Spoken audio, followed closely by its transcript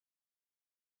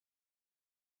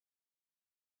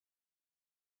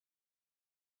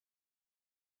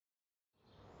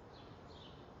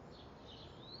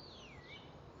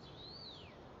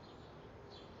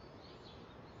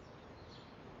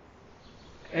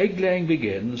Egg-laying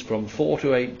begins from 4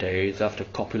 to 8 days after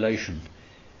copulation,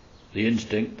 the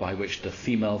instinct by which the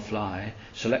female fly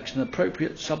selects an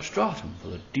appropriate substratum for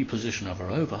the deposition of her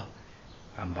ova,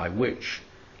 and by which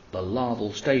the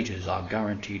larval stages are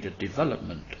guaranteed a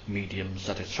development medium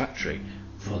satisfactory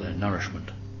for their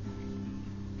nourishment.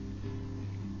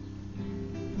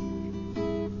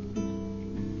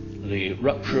 The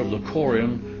rupture of the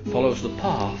chorion follows the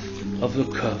path of the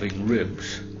curving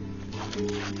ribs.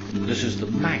 This is the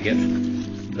maggot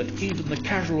that even the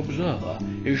casual observer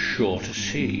is sure to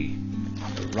see.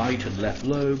 The right and left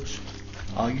lobes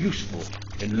are useful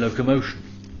in locomotion.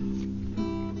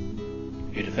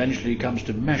 It eventually comes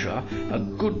to measure a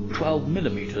good 12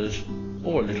 millimeters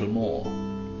or a little more.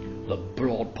 The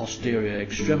broad posterior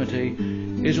extremity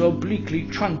is obliquely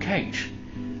truncate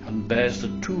and bears the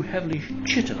two heavily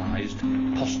chitinized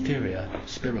posterior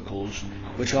spiracles,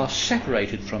 which are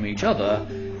separated from each other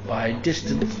by a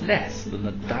distance less than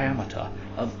the diameter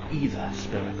of either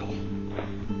spiracle.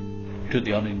 To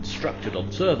the uninstructed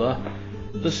observer,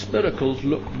 the spiracles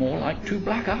look more like two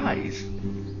black eyes.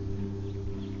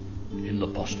 In the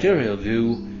posterior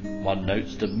view, one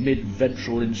notes the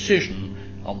mid-ventral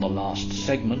incision on the last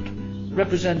segment,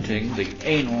 representing the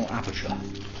anal aperture.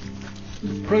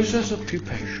 The process of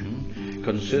pupation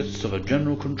consists of a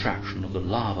general contraction of the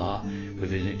larva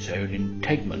within its own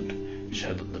integument,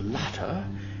 so that the latter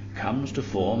comes to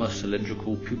form a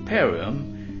cylindrical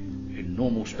puparium, in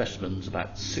normal specimens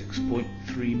about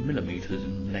 6.3 millimeters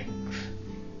in length.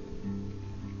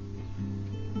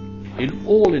 In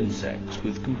all insects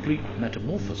with complete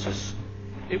metamorphosis,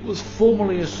 it was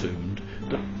formerly assumed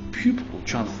that pupal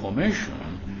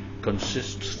transformation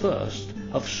consists first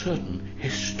of certain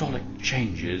histolic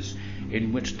changes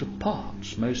in which the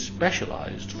parts most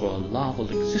specialized for a larval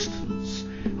existence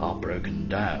are broken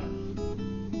down.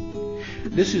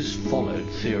 This is followed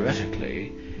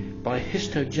theoretically by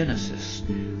histogenesis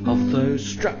of those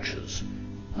structures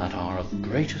that are of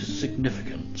greatest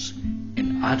significance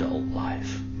in adult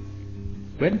life.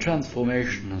 When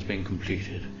transformation has been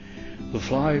completed, the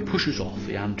fly pushes off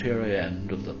the anterior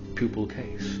end of the pupal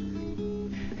case.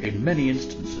 In many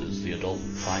instances, the adult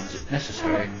finds it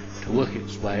necessary to work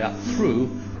its way up through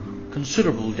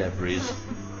considerable debris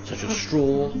such as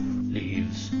straw,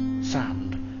 leaves,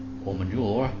 sand, or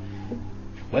manure.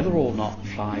 Whether or not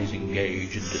flies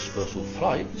engage in dispersal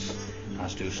flights,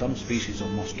 as do some species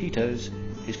of mosquitoes,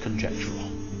 is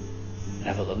conjectural.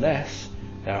 Nevertheless,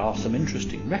 there are some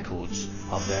interesting records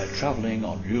of their travelling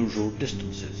on usual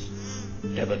distances.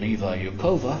 Deboneva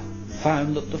Yukova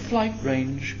found that the flight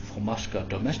range for Musca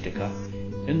domestica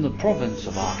in the province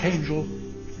of Archangel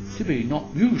to be not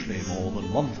usually more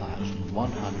than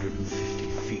 1,150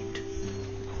 feet.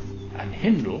 And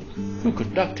Hindle, who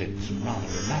conducted some rather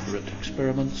elaborate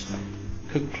experiments,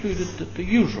 concluded that the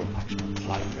usual maximum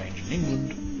flight range in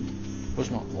England was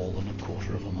not more than a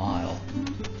quarter of a mile,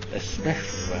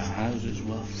 especially where houses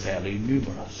were fairly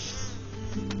numerous.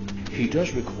 He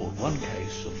does record one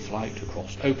case of flight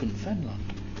across open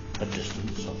fenland, a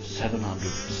distance of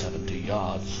 770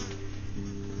 yards.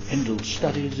 Hindle's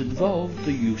studies involved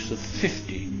the use of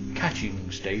 50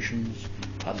 catching stations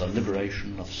and the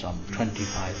liberation of some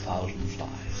 25,000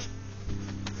 flies.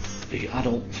 The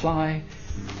adult fly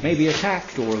may be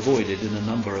attacked or avoided in a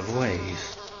number of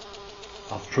ways.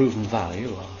 Of proven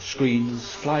value are screens,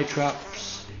 fly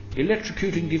traps,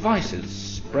 electrocuting devices,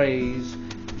 sprays,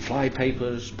 fly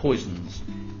papers, poisons,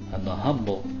 and the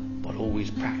humble but always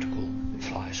practical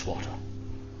fly swatter.